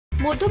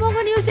মধ্যবঙ্গ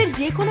নিউজের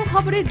যে কোনো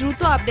খবরের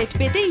দ্রুত আপডেট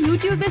পেতে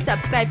ইউটিউবে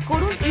সাবস্ক্রাইব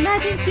করুন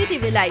ইমার্জেন্সি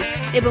টিভি লাইভ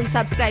এবং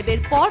সাবস্ক্রাইবের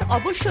পর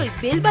অবশ্যই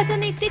বেল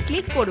বাটনে একটি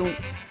ক্লিক করুন।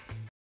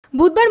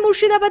 বুধবার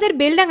মুর্শিদাবাদের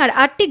বেলডাঙ্গার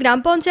 ৮টি গ্রাম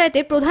পঞ্চায়েতে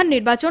প্রধান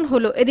নির্বাচন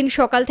হলো। এদিন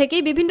সকাল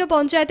থেকেই বিভিন্ন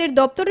পঞ্চায়েতের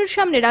দপ্তরের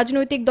সামনে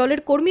রাজনৈতিক দলের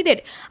কর্মীদের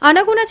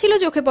আনাগোনা ছিল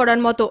চোখে পড়ার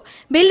মতো।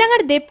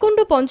 বেলডাঙ্গার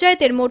দেবকুণ্ডু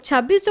পঞ্চায়েতের মোট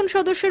 ২৬ জন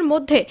সদস্যের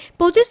মধ্যে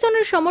 ২৫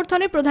 জনের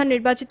সমর্থনে প্রধান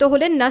নির্বাচিত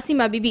হলেন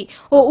নাসিমা বিবি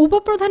ও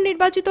উপপ্রধান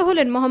নির্বাচিত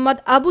হলেন মোহাম্মদ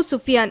আবু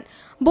সুফিয়ান।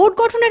 বোর্ড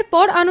গঠনের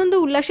পর আনন্দ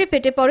উল্লাসে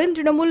ফেটে পড়েন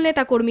তৃণমূল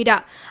নেতা কর্মীরা।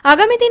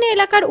 আগামী দিনে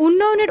এলাকার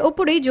উন্নয়নের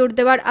ওপরেই জোর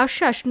দেওয়ার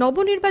আশ্বাস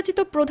নবনির্বাচিত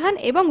প্রধান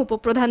এবং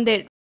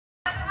উপপ্রধানদের।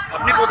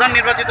 আপনি প্রধান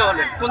নির্বাচিত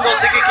হলেন কোন দল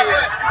থেকে, কি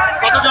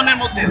কতজনের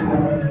মধ্যে?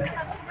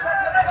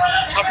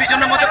 26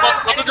 জনের মধ্যে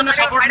কতজনের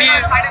সাপোর্ট নিয়ে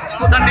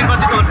প্রধান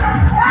নির্বাচিত হলেন?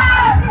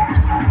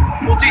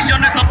 25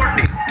 জনের সাপোর্ট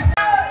নিয়ে।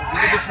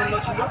 বিরোধী শূন্য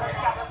ছিল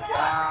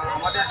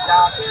আমাদের যা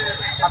আছে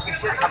 26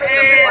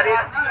 ফেব্রুয়ারি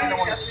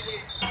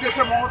উদ্দেশ্য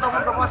মমতা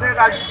বন্দ্যোপাধ্যায়ের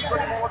রাজনীতি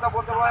করে মমতা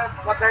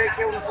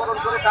বন্দ্যোপাধ্যায়কে অনুসরণ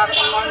করে তার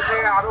উন্নয়নকে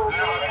আরও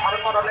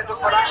ত্বরান্বিত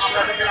করা,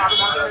 আমরা দেখে আরও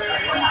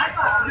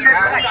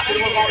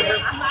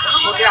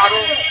মানুষের আরও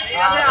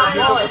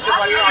করতে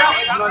পারি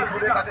উন্নয়ন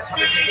করে তাদের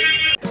সাথে।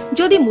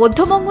 যদি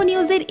মধ্যবঙ্গ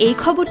নিউজের এই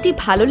খবরটি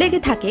ভালো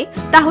লেগে থাকে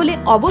তাহলে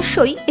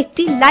অবশ্যই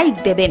একটি লাইক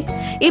দেবেন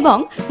এবং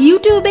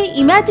ইউটিউবে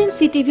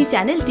ইমার্জেন্সি টিভি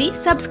চ্যানেলটি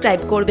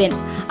সাবস্ক্রাইব করবেন।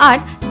 আর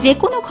যে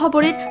কোনো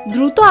খবরের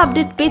দ্রুত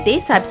আপডেট পেতে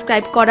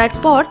সাবস্ক্রাইব করার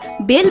পর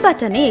বেল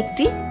বাটনে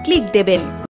একটি ক্লিক দেবেন।